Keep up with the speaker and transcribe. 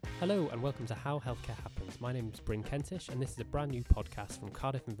Hello and welcome to How Healthcare Happens. My name is Bryn Kentish and this is a brand new podcast from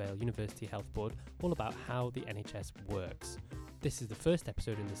Cardiff and Vale University Health Board all about how the NHS works. This is the first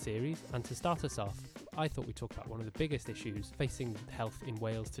episode in the series, and to start us off, I thought we'd talk about one of the biggest issues facing health in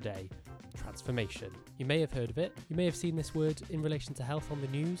Wales today, transformation. You may have heard of it, you may have seen this word in relation to health on the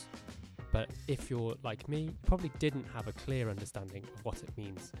news, but if you're like me, probably didn't have a clear understanding of what it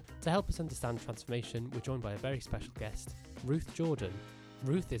means. To help us understand transformation, we're joined by a very special guest, Ruth Jordan.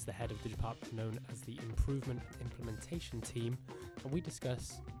 Ruth is the head of the department known as the Improvement and Implementation Team, and we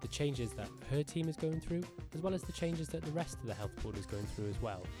discuss the changes that her team is going through, as well as the changes that the rest of the health board is going through as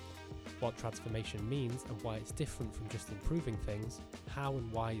well. What transformation means and why it's different from just improving things, how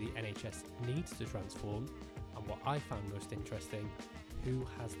and why the NHS needs to transform, and what I found most interesting, who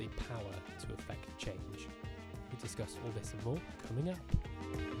has the power to affect change. We discuss all this and more coming up.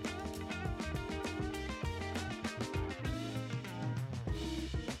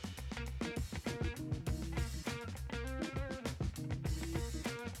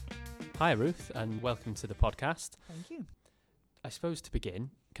 Hi Ruth, and welcome to the podcast. Thank you. I suppose to begin,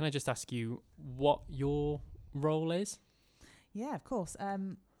 can I just ask you what your role is? Yeah, of course.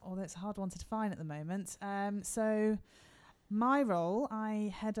 Although it's a hard one to define at the moment. So my role,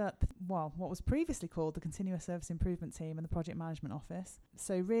 I head up, what was previously called the Continuous Service Improvement Team and the Project Management Office.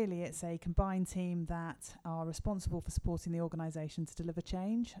 So really it's a combined team that are responsible for supporting the organisation to deliver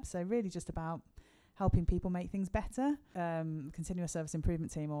change. So really just about helping people make things better. Continuous Service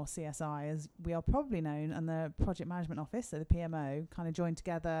Improvement Team, or CSI, as we are probably known, and the Project Management Office, so the PMO, kind of joined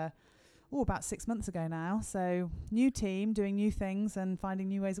together about 6 months ago now. So new team, doing new things and finding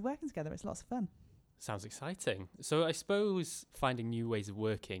new ways of working together. It's lots of fun. Sounds exciting. So I suppose finding new ways of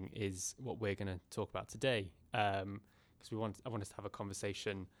working is what we're going to talk about today, because I want us to have a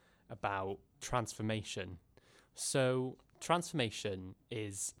conversation about transformation. So transformation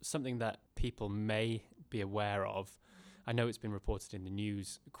is something that people may be aware of. I know it's been reported in the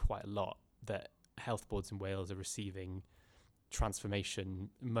news quite a lot that health boards in Wales are receiving transformation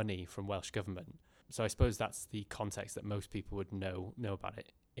money from Welsh Government. So I suppose that's the context that most people would know about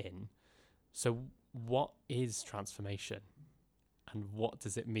it in. So what is transformation and what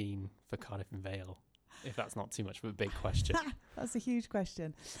does it mean for Cardiff and Vale? If that's not too much of a big question. That's a huge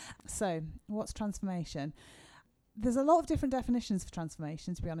question. So what's transformation? There's a lot of different definitions for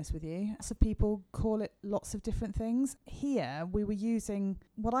transformation, to be honest with you. So people call it lots of different things. Here, we were using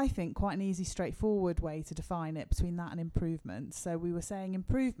what I think quite an easy, straightforward way to define it between that and improvement. So we were saying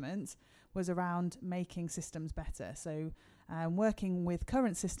improvement was around making systems better. So working with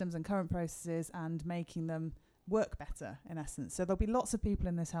current systems and current processes and making them work better, in essence. So there'll be lots of people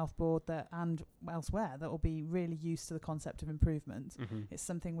in this health board and elsewhere that will be really used to the concept of improvement. Mm-hmm. It's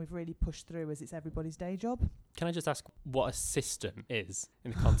something we've really pushed through as it's everybody's day job. Can I just ask what a system is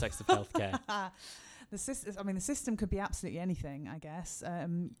in the context of healthcare? The system could be absolutely anything, I guess.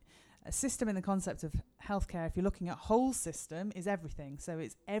 A system in the concept of healthcare, if you're looking at whole system, is everything. So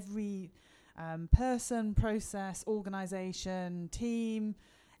it's every person, process, organisation, team,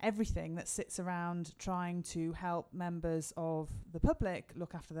 everything that sits around trying to help members of the public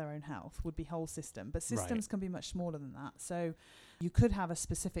look after their own health would be whole system. But systems can be much smaller than that. So you could have a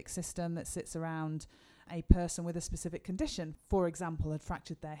specific system that sits around a person with a specific condition. For example, had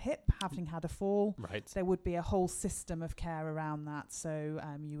fractured their hip, having had a fall. Right. There would be a whole system of care around that. So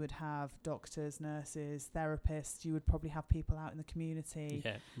you would have doctors, nurses, therapists. You would probably have people out in the community.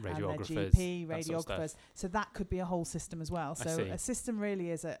 Yeah, radiographers. GP, radiographers. Sort of so that could be a whole system as well. So a system really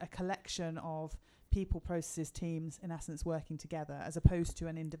is a collection of people, processes, teams, in essence, working together, as opposed to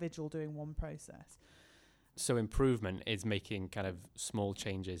an individual doing one process. So improvement is making kind of small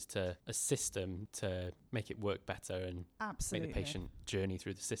changes to a system to make it work better and Absolutely. make the patient journey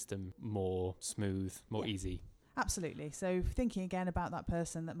through the system more smooth, more easy. Absolutely. So thinking again about that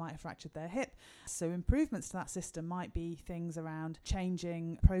person that might have fractured their hip. So improvements to that system might be things around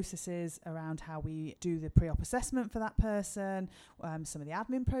changing processes, around how we do the pre-op assessment for that person, some of the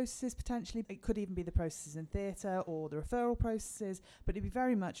admin processes potentially. It could even be the processes in theatre or the referral processes, but it'd be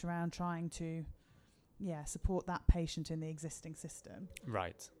very much around trying to support that patient in the existing system.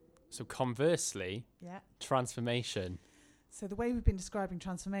 Right. So conversely, transformation. So the way we've been describing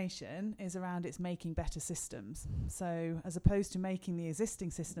transformation is around it's making better systems. So as opposed to making the existing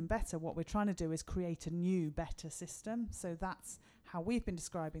system better, what we're trying to do is create a new, better system. So that's how we've been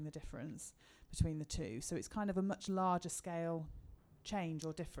describing the difference between the two. So it's kind of a much larger scale change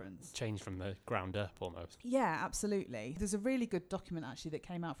or difference. Change from the ground up almost. Yeah, absolutely. There's a really good document actually that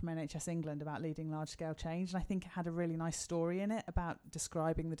came out from NHS England about leading large-scale change, and I think it had a really nice story in it about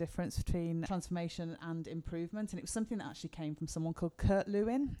describing the difference between transformation and improvement, and it was something that actually came from someone called Kurt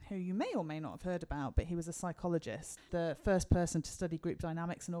Lewin, who you may or may not have heard about, but he was a psychologist, the first person to study group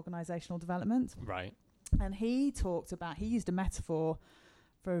dynamics and organisational development. Right. And he used a metaphor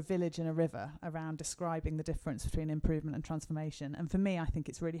for a village and a river around describing the difference between improvement and transformation. And for me, I think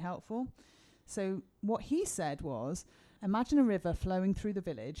it's really helpful. So what he said was, imagine a river flowing through the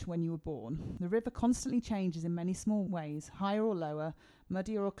village when you were born. The river constantly changes in many small ways, higher or lower,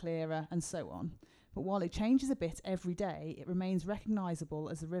 muddier or clearer, and so on. But while it changes a bit every day, it remains recognisable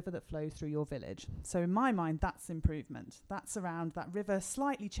as the river that flows through your village. So in my mind, that's improvement. That's around that river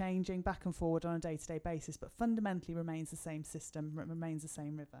slightly changing back and forward on a day-to-day basis, but fundamentally remains the same system, remains the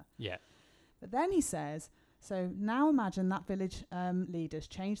same river. Yeah. But then he says, so now imagine that village leaders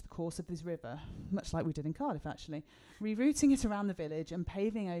change the course of this river, much like we did in Cardiff actually, rerouting it around the village and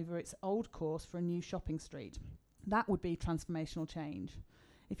paving over its old course for a new shopping street. That would be transformational change.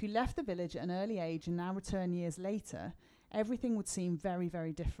 If you left the village at an early age and now return years later, everything would seem very,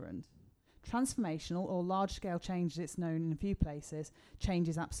 very different. Transformational, or large-scale change as it's known in a few places,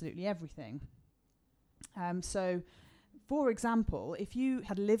 changes absolutely everything. So, for example, if you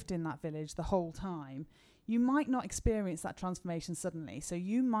had lived in that village the whole time, you might not experience that transformation suddenly. So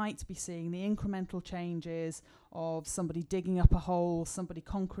you might be seeing the incremental changes of somebody digging up a hole, somebody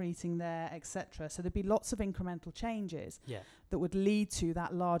concreting there, etc. So there'd be lots of incremental changes that would lead to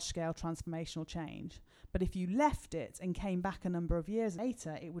that large-scale transformational change. But if you left it and came back a number of years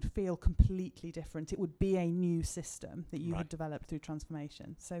later, it would feel completely different. It would be a new system that you had developed through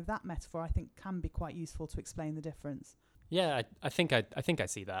transformation. So that metaphor, I think, can be quite useful to explain the difference. Yeah, I think I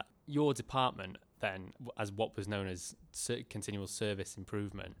see that. Your department then, as what was known as continual service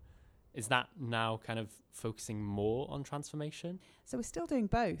improvement, is that now kind of focusing more on transformation? So we're still doing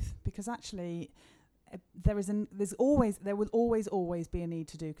both, because actually there will always be a need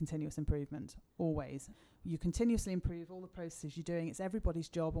to do continuous improvement. Always. You continuously improve all the processes you're doing. It's everybody's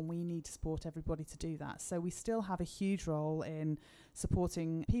job, and we need to support everybody to do that. So we still have a huge role in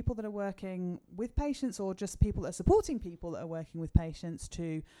supporting people that are working with patients, or just people that are supporting people that are working with patients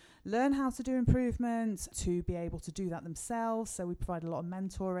to learn how to do improvement, to be able to do that themselves. So we provide a lot of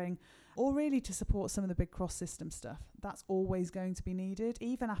mentoring, or really to support some of the big cross-system stuff. That's always going to be needed.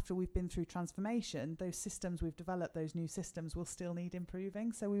 Even after we've been through transformation, those systems we've developed, those new systems, will still need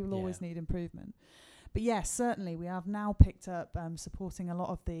improving. So we will always need improvement. But yes, certainly we have now picked up supporting a lot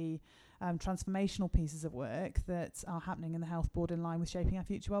of the transformational pieces of work that are happening in the Health Board in line with Shaping Our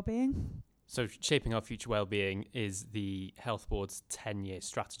Future Wellbeing. So Shaping Our Future Wellbeing is the Health Board's 10-year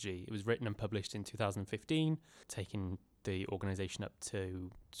strategy. It was written and published in 2015, taking the organisation up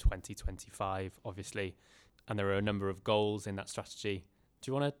to 2025, obviously. And there are a number of goals in that strategy. Do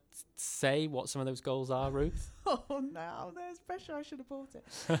you want to say what some of those goals are, Ruth? Oh, no, there's pressure. I should have bought it.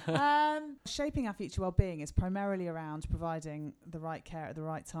 Shaping Our Future Wellbeing is primarily around providing the right care at the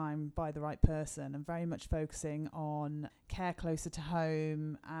right time by the right person, and very much focusing on care closer to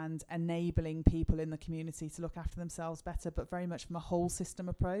home and enabling people in the community to look after themselves better, but very much from a whole system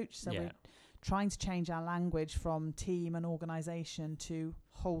approach. So we're trying to change our language from team and organisation to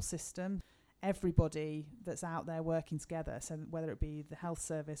whole system. Everybody that's out there working together, so whether it be the health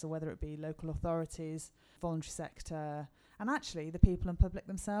service or whether it be local authorities, voluntary sector, and actually the people and public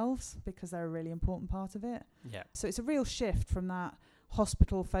themselves, because they're a really important part of it. Yeah. So it's a real shift from that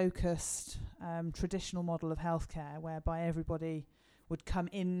hospital-focused traditional model of healthcare, whereby everybody would come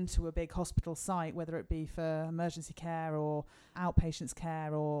into a big hospital site, whether it be for emergency care or outpatients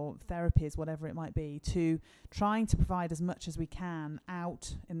care or therapies, whatever it might be, to trying to provide as much as we can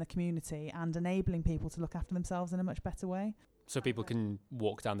out in the community and enabling people to look after themselves in a much better way. So people can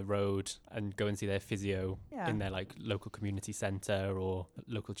walk down the road and go and see their physio in their like local community centre or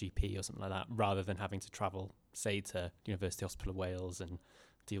local GP or something like that, rather than having to travel, say, to University Hospital of Wales and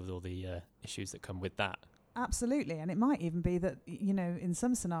deal with all the issues that come with that. Absolutely. And it might even be that, you know, in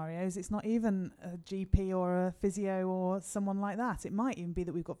some scenarios, it's not even a GP or a physio or someone like that. It might even be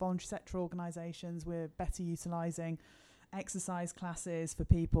that we've got voluntary sector organisations. We're better utilising exercise classes for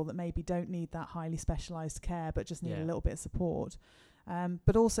people that maybe don't need that highly specialised care, but just need a little bit of support.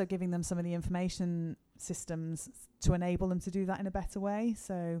 But also giving them some of the information systems to enable them to do that in a better way.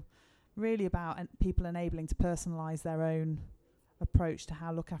 So really about people enabling to personalise their own approach to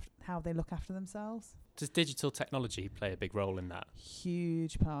how they look after themselves. Does digital technology play a big role in that?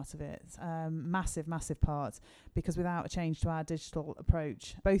 Huge part of it. Massive part. Because without a change to our digital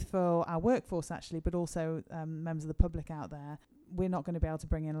approach, both for our workforce actually, but also members of the public out there, we're not going to be able to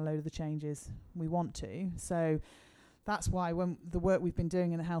bring in a load of the changes we want to. So that's why when the work we've been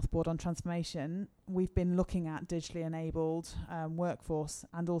doing in the Health Board on transformation, we've been looking at digitally enabled workforce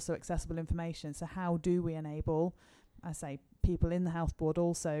and also accessible information. So how do we enable, I say, people in the Health Board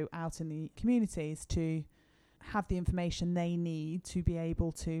also out in the communities to have the information they need to be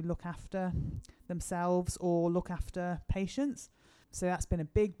able to look after themselves or look after patients. So that's been a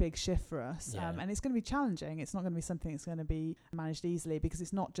big shift for us. And it's going to be challenging. It's not going to be something that's going to be managed easily, because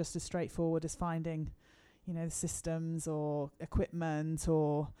it's not just as straightforward as finding, systems or equipment,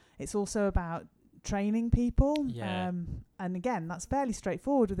 or it's also about training people. And again, that's fairly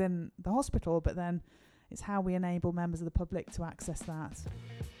straightforward within the hospital, but then it's how we enable members of the public to access that.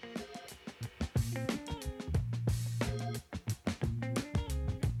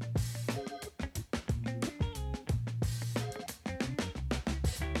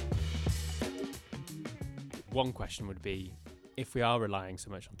 One question would be, if we are relying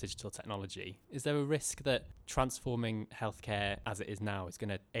so much on digital technology, is there a risk that transforming healthcare as it is now is going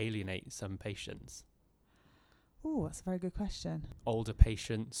to alienate some patients? Oh, that's a very good question. Older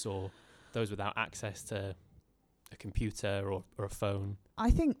patients or those without access to a computer or a phone? I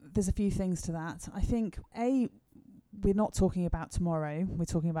think there's a few things to that. I think, we're not talking about tomorrow, we're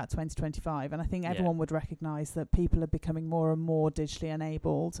talking about 2025, and I think everyone would recognise that people are becoming more and more digitally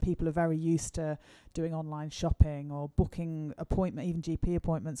enabled. People are very used to doing online shopping or booking even GP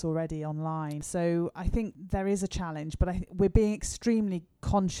appointments already online. So I think there is a challenge, but we're being extremely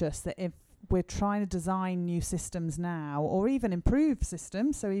conscious that if we're trying to design new systems now, or even improve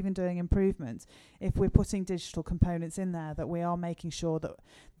systems, so even doing improvements, if we're putting digital components in there, that we are making sure that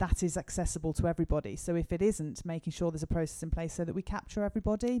that is accessible to everybody. So if it isn't, making sure there's a process in place so that we capture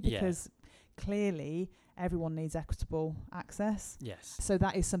everybody, because clearly everyone needs equitable access. Yes. So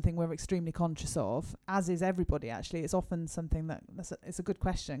that is something we're extremely conscious of, as is everybody actually. It's often something it's a good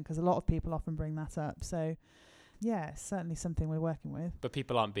question, because a lot of people often bring that up. So yeah, it's certainly something we're working with. But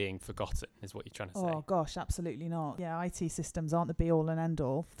people aren't being forgotten, is what you're trying to say. Oh gosh, absolutely not. Yeah, IT systems aren't the be all and end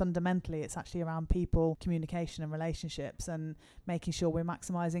all. Fundamentally, it's actually around people, communication and relationships, and making sure we're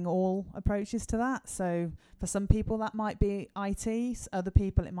maximising all approaches to that. So for some people that might be IT, other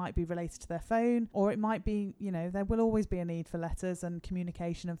people it might be related to their phone, or it might be, there will always be a need for letters and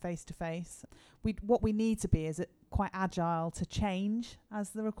communication and face-to-face. What we need to be is quite agile to change as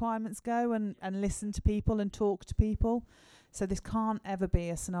the requirements go, and listen to people and talk to people. So this can't ever be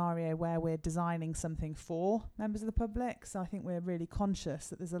a scenario where we're designing something for members of the public. So I think we're really conscious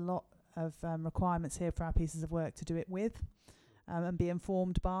that there's a lot of requirements here for our pieces of work to do it with and be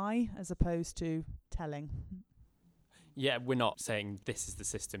informed by, as opposed to telling. Yeah, we're not saying this is the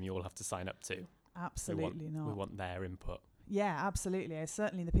system you all have to sign up to. Absolutely not. We want their input. Yeah, absolutely.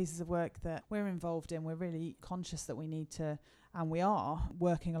 Certainly the pieces of work that we're involved in, we're really conscious that we need to, and we are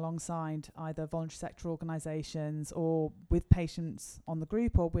working alongside either voluntary sector organisations or with patients on the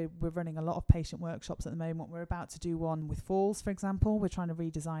group, or we're running a lot of patient workshops at the moment. We're about to do one with Falls, for example. We're trying to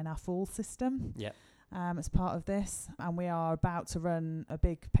redesign our Falls system as part of this, and we are about to run a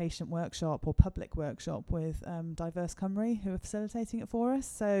big patient workshop or public workshop with Diverse Cymru, who are facilitating it for us.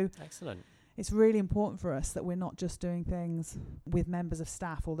 So excellent. It's really important for us that we're not just doing things with members of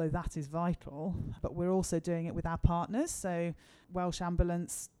staff, although that is vital, but we're also doing it with our partners. So Welsh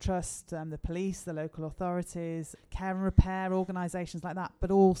Ambulance Trust, the police, the local authorities, care and repair organisations like that, but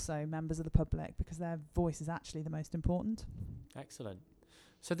also members of the public, because their voice is actually the most important. Excellent.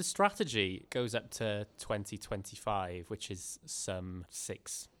 So the strategy goes up to 2025, which is some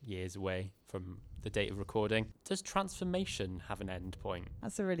 6 years away from the date of recording. Does transformation have an end point?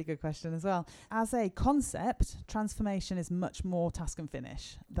 That's a really good question as well. As a concept, transformation is much more task and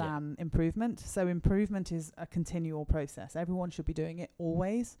finish than improvement. So improvement is a continual process. Everyone should be doing it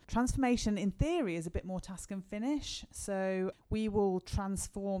always. Transformation, in theory, is a bit more task and finish. So you will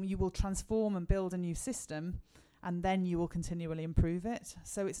transform and build a new system, and then you will continually improve it.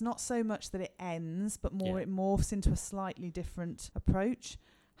 So it's not so much that it ends, but more it morphs into a slightly different approach.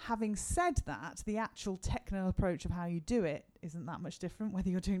 Having said that, the actual technical approach of how you do it isn't that much different, whether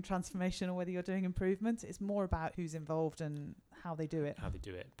you're doing transformation or whether you're doing improvement. It's more about who's involved and how they do it.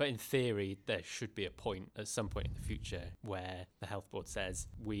 But in theory, there should be a point at some point in the future where the Health Board says,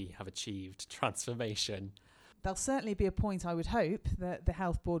 we have achieved transformation. There'll certainly be a point, I would hope, that the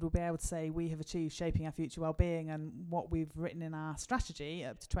Health Board will be able to say we have achieved shaping our future wellbeing and what we've written in our strategy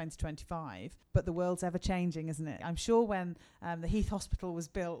up to 2025. But the world's ever changing, isn't it? I'm sure when the Heath Hospital was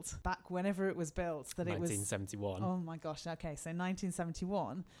built, back whenever it was built, that 1971. It was... Oh my gosh, okay, so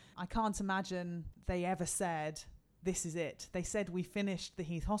 1971. I can't imagine they ever said this is it. They said we finished the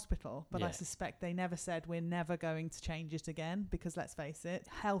Heath Hospital, but Yeah. I suspect they never said we're never going to change it again, because let's face it,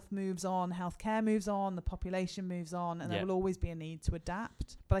 health moves on, healthcare moves on, the population moves on, and Yeah. there will always be a need to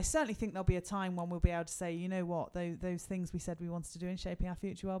adapt. But I certainly think there'll be a time when we'll be able to say, you know what, those things we said we wanted to do in shaping our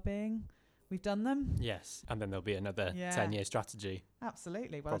future well-being, we've done them. Yes. And then there'll be another Yeah. 10-year strategy.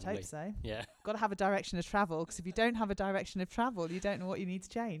 Absolutely. Well, I'd Probably. hope so. Yeah. Got to have a direction of travel, because if you don't have a direction of travel, you don't know what you need to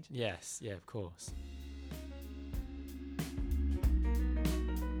change. Yes. Yeah, of course.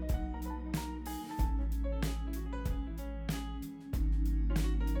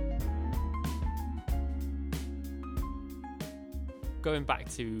 Going back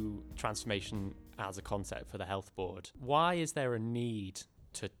to transformation as a concept for the health board, why is there a need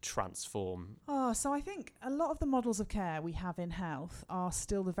to transform? So I think a lot of the models of care we have in health are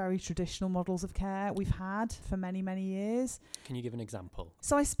still the very traditional models of care we've had for many, many years. Can you give an example?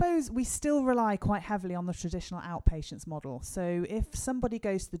 So I suppose we still rely quite heavily on the traditional outpatients model. So if somebody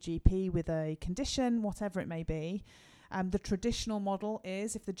goes to the GP with a condition, whatever it may be, the traditional model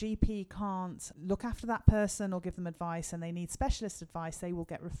is if the GP can't look after that person or give them advice and they need specialist advice, they will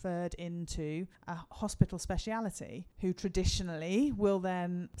get referred into a hospital speciality who traditionally will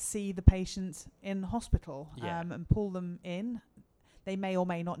then see the patient in hospital and pull them in. They may or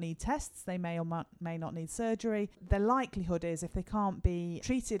may not need tests. They may or may not need surgery. The likelihood is if they can't be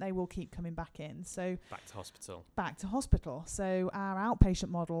treated, they will keep coming back in. So Back to hospital. So our outpatient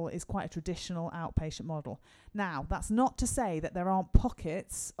model is quite a traditional outpatient model. Now, that's not to say that there aren't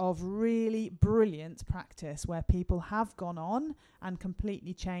pockets of really brilliant practice where people have gone on and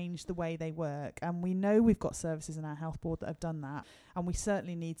completely changed the way they work. And we know we've got services in our health board that have done that. And we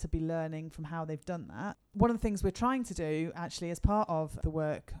certainly need to be learning from how they've done that. One of the things we're trying to do, actually, as part of the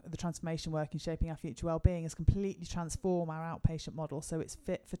work, the transformation work in shaping our future wellbeing, is completely transform our outpatient model so it's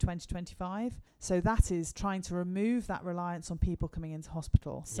fit for 2025. So that is trying to remove that reliance on people coming into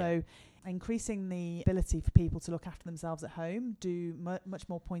hospital. So increasing the ability for people to look after themselves at home, do much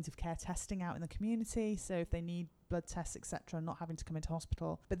more point of care testing out in the community. So if they need blood tests, etc., not having to come into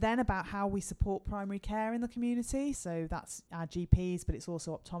hospital. But then about how we support primary care in the community. So that's our GPs, but it's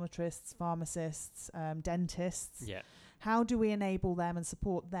also optometrists, pharmacists, dentists. Yeah. How do we enable them and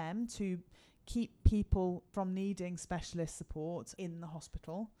support them to keep people from needing specialist support in the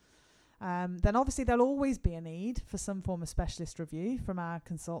hospital? Then obviously there'll always be a need for some form of specialist review from our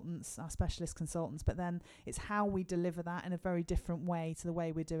consultants, our specialist consultants, but then it's how we deliver that in a very different way to the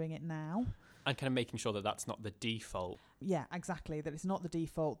way we're doing it now. And kind of making sure that that's not the default. Yeah, exactly. That it's not the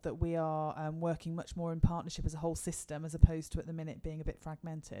default, that we are working much more in partnership as a whole system as opposed to at the minute being a bit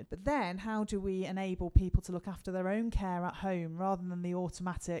fragmented. But then how do we enable people to look after their own care at home rather than the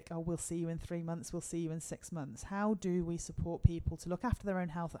automatic, oh, we'll see you in 3 months, we'll see you in 6 months? How do we support people to look after their own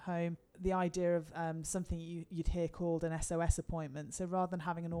health at home? The idea of something you'd hear called an SOS appointment. So rather than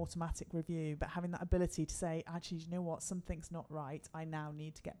having an automatic review, but having that ability to say, actually, you know what, something's not right, I now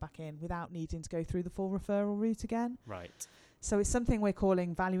need to get back in without needing to go through the full referral route again. Right. So it's something we're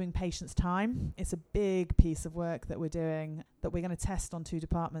calling valuing patients' time. It's a big piece of work that we're doing that we're going to test on 2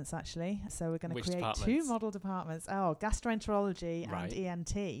 departments, actually. So we're going to create departments? 2 model departments. Oh, gastroenterology Right. and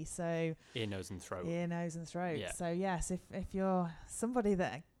ENT. So Ear, nose and throat. ear, nose and throat. Yeah. So yes, if you're somebody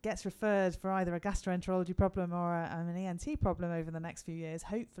that gets referred for either a gastroenterology problem or an ENT problem over the next few years,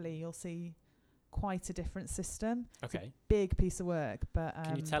 hopefully you'll see quite a different system. Okay. It's a big piece of work. But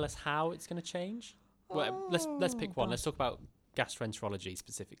Can you tell us how it's going to change? Well, let's pick one. Let's talk about gastroenterology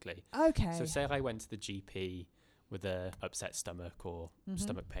specifically. Okay. So say I went to the GP with a upset stomach or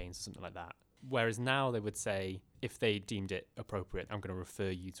stomach pains or something like that. Whereas now they would say, if they deemed it appropriate, I'm going to refer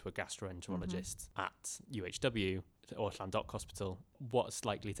you to a gastroenterologist at UHW or Llandoch Hospital. What's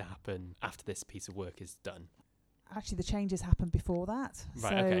likely to happen after this piece of work is done? Actually, the changes happen before that.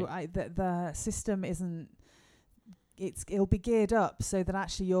 Right, so okay. The system isn't... It'll be geared up so that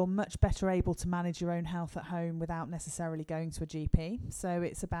actually you're much better able to manage your own health at home without necessarily going to a GP. So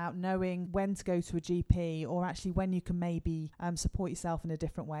it's about knowing when to go to a GP or actually when you can maybe support yourself in a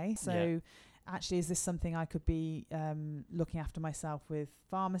different way. So actually, is this something I could be looking after myself with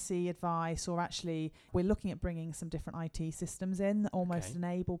pharmacy advice, or actually we're looking at bringing some different IT systems in that almost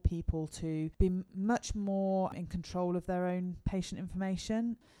enable people to be much more in control of their own patient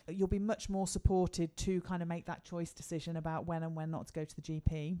information. You'll be much more supported to kind of make that choice decision about when and when not to go to the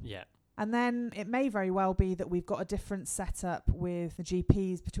GP. Yeah. And then it may very well be that we've got a different setup with the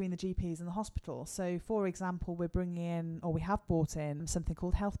GPs, between the GPs and the hospital. So, for example, we have brought in something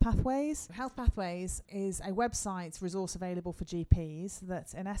called Health Pathways. Health Pathways is a website resource available for GPs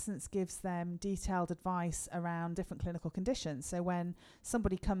that in essence gives them detailed advice around different clinical conditions. So when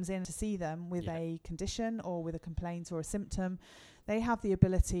somebody comes in to see them with a condition or with a complaint or a symptom, they have the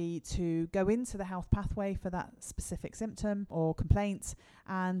ability to go into the health pathway for that specific symptom or complaint,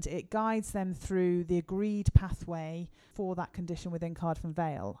 and it guides them through the agreed pathway for that condition within Cardiff and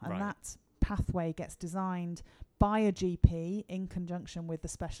Vale. And that pathway gets designed by a GP in conjunction with the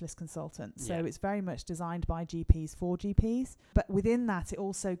specialist consultant. So it's very much designed by GPs for GPs. But within that, it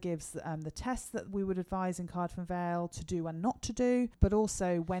also gives the tests that we would advise in Cardiff and Vale to do and not to do, but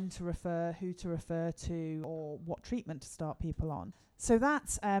also when to refer, who to refer to, or what treatment to start people on. So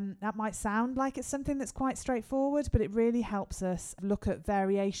that might sound like it's something that's quite straightforward, but it really helps us look at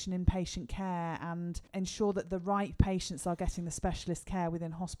variation in patient care and ensure that the right patients are getting the specialist care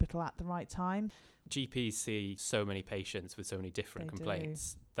within hospital at the right time. GPs see so many patients with so many different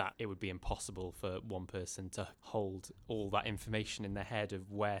complaints that it would be impossible for one person to hold all that information in their head of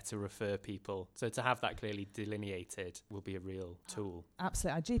where to refer people. So to have that clearly delineated will be a real tool.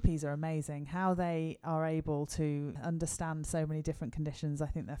 Absolutely. Our GPs are amazing. How they are able to understand so many different conditions, I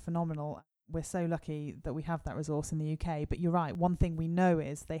think they're phenomenal. We're so lucky that we have that resource in the UK. But you're right, one thing we know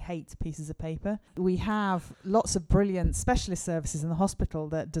is they hate pieces of paper. We have lots of brilliant specialist services in the hospital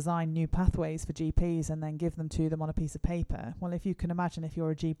that design new pathways for GPs and then give them to them on a piece of paper. Well, if you can imagine, if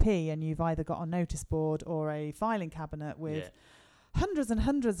you're a GP and you've either got a notice board or a filing cabinet with hundreds and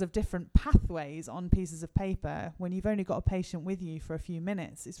hundreds of different pathways on pieces of paper, when you've only got a patient with you for a few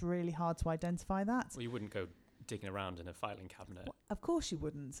minutes, it's really hard to identify that. Well, you wouldn't go digging around in a filing cabinet. Well, of course you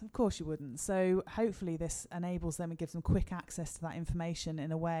wouldn't. So hopefully this enables them and gives them quick access to that information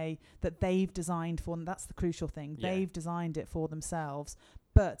in a way that they've designed for them. That's the crucial thing. They've designed it for themselves,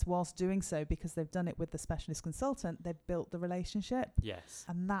 but whilst doing so, because they've done it with the specialist consultant, they've built the relationship. Yes.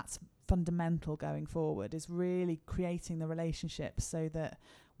 And that's fundamental going forward, is really creating the relationship so that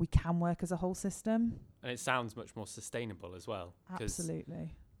we can work as a whole system. And it sounds much more sustainable as well.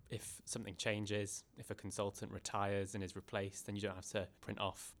 Absolutely. If something changes, if a consultant retires and is replaced, then you don't have to print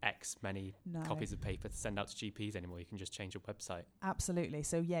off X many copies of paper to send out to GPs anymore. You can just change your website. Absolutely.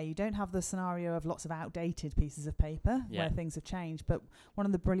 So, you don't have the scenario of lots of outdated pieces of paper where things have changed. But one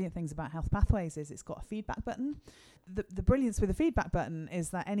of the brilliant things about Health Pathways is it's got a feedback button. The brilliance with the feedback button is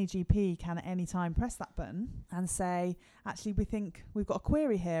that any GP can at any time press that button and say, actually, we think we've got a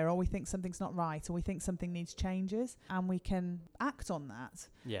query here, or we think something's not right, or we think something needs changes, and we can act on that.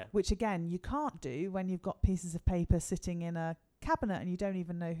 Yeah. Which, again, you can't do when you've got pieces of paper sitting in a cabinet and you don't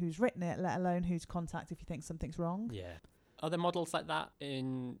even know who's written it, let alone who to contact if you think something's wrong. Yeah. Are there models like that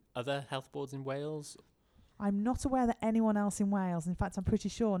in other health boards in Wales? I'm not aware that anyone else in Wales, in fact, I'm pretty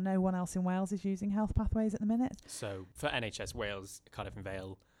sure no one else in Wales is using Health Pathways at the minute. So for NHS Wales, Cardiff and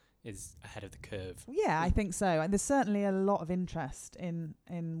Vale is ahead of the curve. Yeah, I think so. And there's certainly a lot of interest in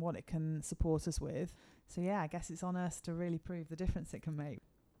what it can support us with. So I guess it's on us to really prove the difference it can make.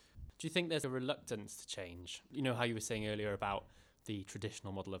 Do you think there's a reluctance to change? You know how you were saying earlier about the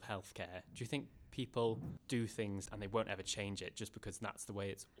traditional model of healthcare. Do you think people do things and they won't ever change it just because that's the way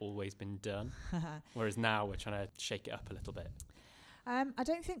it's always been done? Whereas now we're trying to shake it up a little bit. I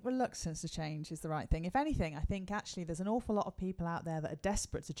don't think reluctance to change is the right thing. If anything, I think actually there's an awful lot of people out there that are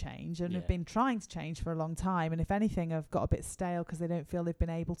desperate to change and have been trying to change for a long time. And if anything, have got a bit stale because they don't feel they've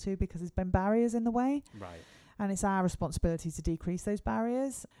been able to because there's been barriers in the way. Right. And it's our responsibility to decrease those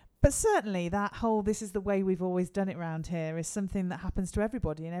barriers. But certainly that whole this is the way we've always done it around here is something that happens to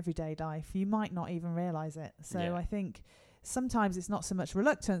everybody in everyday life. You might not even realise it. So I think sometimes it's not so much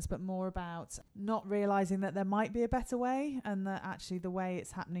reluctance, but more about not realising that there might be a better way and that actually the way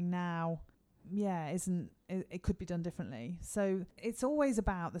it's happening now, it could be done differently. So it's always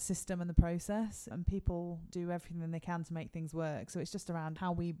about the system and the process, and people do everything they can to make things work. So it's just around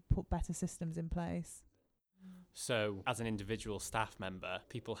how we put better systems in place. So as an individual staff member,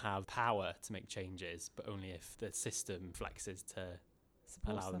 people have power to make changes, but only if the system flexes to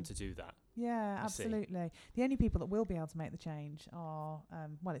allow them to do that. Yeah, absolutely. The only people that will be able to make the change are,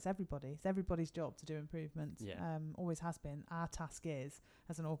 it's everybody. It's everybody's job to do improvements. Yeah. Always has been. Our task is,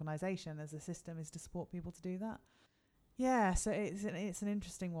 as an organisation, as a system, is to support people to do that. Yeah, so it's an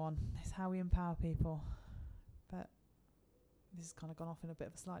interesting one. It's how we empower people. But this has kind of gone off in a bit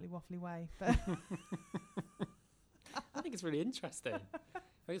of a slightly waffly way. But I think it's really interesting. I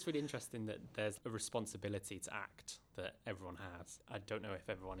think it's really interesting that there's a responsibility to act that everyone has. I don't know if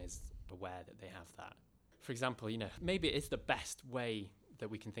everyone is aware that they have that. For example, maybe it is the best way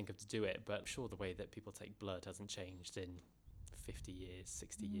that we can think of to do it, but I'm sure the way that people take blood hasn't changed in 50 years,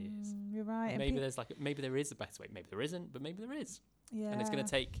 60 years. You're right. Maybe maybe there is a better way. Maybe there isn't, but maybe there is. Yeah. And it's going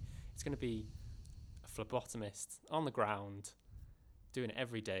to be a phlebotomist on the ground doing it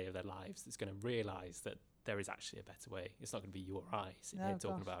every day of their lives that's going to realise that there is actually a better way. It's not going to be you or I sitting here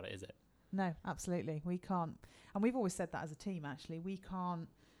talking about it, is it? No, absolutely. We can't. And we've always said that as a team, actually.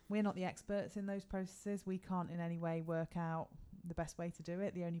 We're not the experts in those processes. We can't in any way work out the best way to do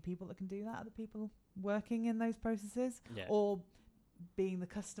it. The only people that can do that are the people working in those processes, or being the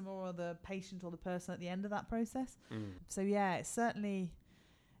customer or the patient or the person at the end of that process. So yeah, it's certainly,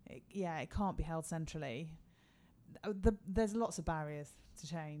 it can't be held centrally. There's lots of barriers to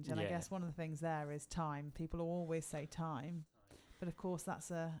change, and I guess one of the things there is time. People always say time, but of course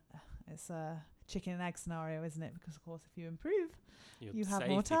it's a chicken and egg scenario, isn't it? Because of course if you improve, you have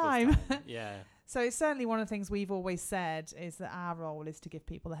more time. Yeah. So it's certainly one of the things we've always said is that our role is to give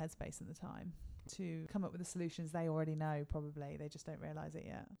people the headspace and the time to come up with the solutions they already know, probably. They just don't realise it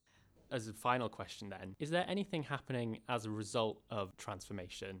yet. As a final question then, is there anything happening as a result of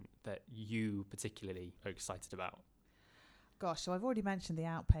transformation that you particularly are excited about? Gosh, so I've already mentioned the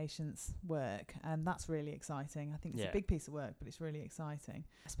outpatients work, and that's really exciting. I think it's a big piece of work, but it's really exciting.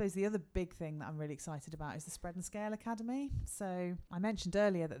 I suppose the other big thing that I'm really excited about is the Spread and Scale Academy. So I mentioned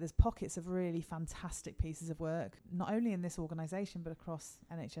earlier that there's pockets of really fantastic pieces of work, not only in this organisation, but across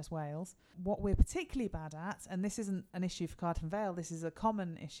NHS Wales. What we're particularly bad at, and this isn't an issue for Cardiff and Vale, this is a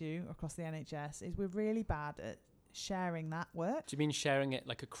common issue across the NHS, is we're really bad at sharing that work. Do you mean sharing it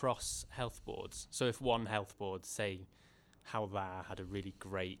like across health boards? So if one health board, say, Howrah had a really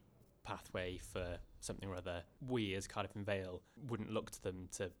great pathway for something or other, we as Cardiff and Vale wouldn't look to them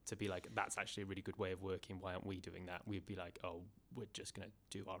to be like, that's actually a really good way of working, why aren't we doing that? We'd be like, oh, we're just going to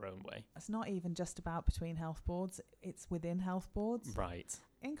do our own way. It's not even just about between health boards, it's within health boards. Right.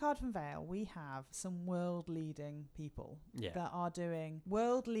 In Cardiff and Vale, we have some world-leading people that are doing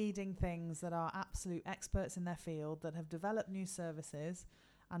world-leading things, that are absolute experts in their field, that have developed new services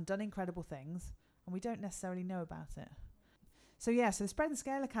and done incredible things, and we don't necessarily know about it. So the Spread and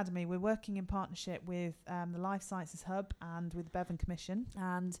Scale Academy, we're working in partnership with the Life Sciences Hub and with the Bevan Commission,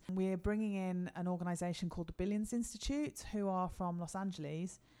 and we're bringing in an organisation called the Billions Institute, who are from Los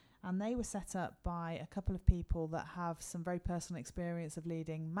Angeles, and they were set up by a couple of people that have some very personal experience of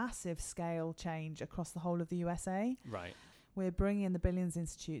leading massive scale change across the whole of the USA. Right. We're bringing in the Billions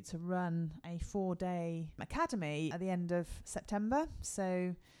Institute to run a 4-day academy at the end of September.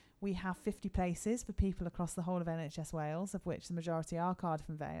 So we have 50 places for people across the whole of NHS Wales, of which the majority are Cardiff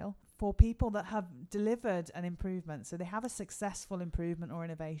and Vale, for people that have delivered an improvement. So they have a successful improvement or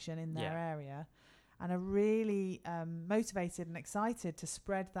innovation in their area and are really motivated and excited to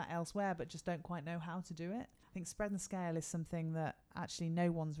spread that elsewhere, but just don't quite know how to do it. I think Spread and Scale is something that actually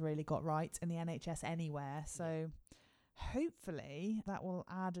no one's really got right in the NHS anywhere. So hopefully that will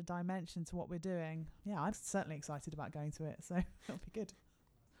add a dimension to what we're doing. Yeah, I'm certainly excited about going to it, so it'll be good.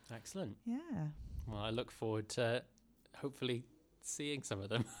 Excellent. Yeah. Well, I look forward to hopefully seeing some of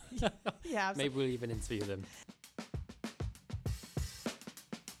them. Yeah. Maybe we'll even interview them.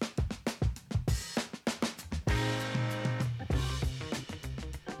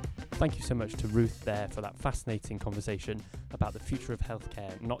 Thank you so much to Ruth there for that fascinating conversation about the future of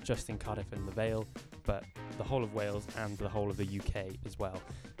healthcare, not just in Cardiff and the Vale, but the whole of Wales and the whole of the UK as well.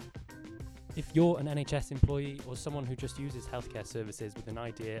 If you're an NHS employee or someone who just uses healthcare services with an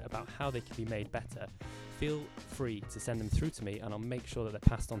idea about how they can be made better, feel free to send them through to me and I'll make sure that they're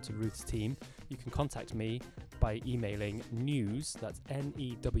passed on to Ruth's team. You can contact me by emailing news, that's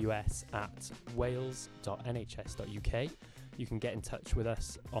news, at wales.nhs.uk. You can get in touch with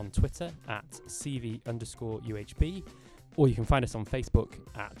us on Twitter at CV_UHB, or you can find us on Facebook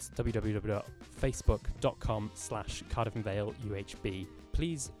at www.facebook.com/Cardiff and Vale UHB.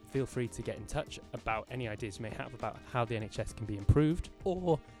 Please feel free to get in touch about any ideas you may have about how the NHS can be improved,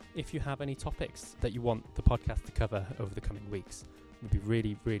 or if you have any topics that you want the podcast to cover over the coming weeks. We'd be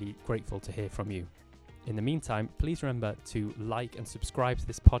really, really grateful to hear from you. In the meantime, please remember to like and subscribe to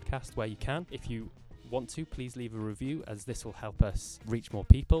this podcast where you can. If you want to, please leave a review, as this will help us reach more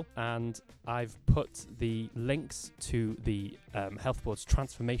people. And I've put the links to the Health Board's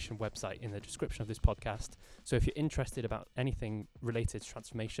transformation website in the description of this podcast. So if you're interested about anything related to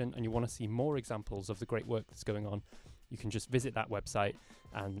transformation and you want to see more examples of the great work that's going on, you can just visit that website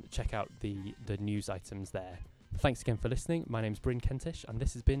and check out the news items there. Thanks again for listening. My name's Bryn Kentish, and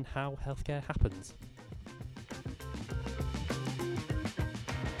this has been How Healthcare Happens.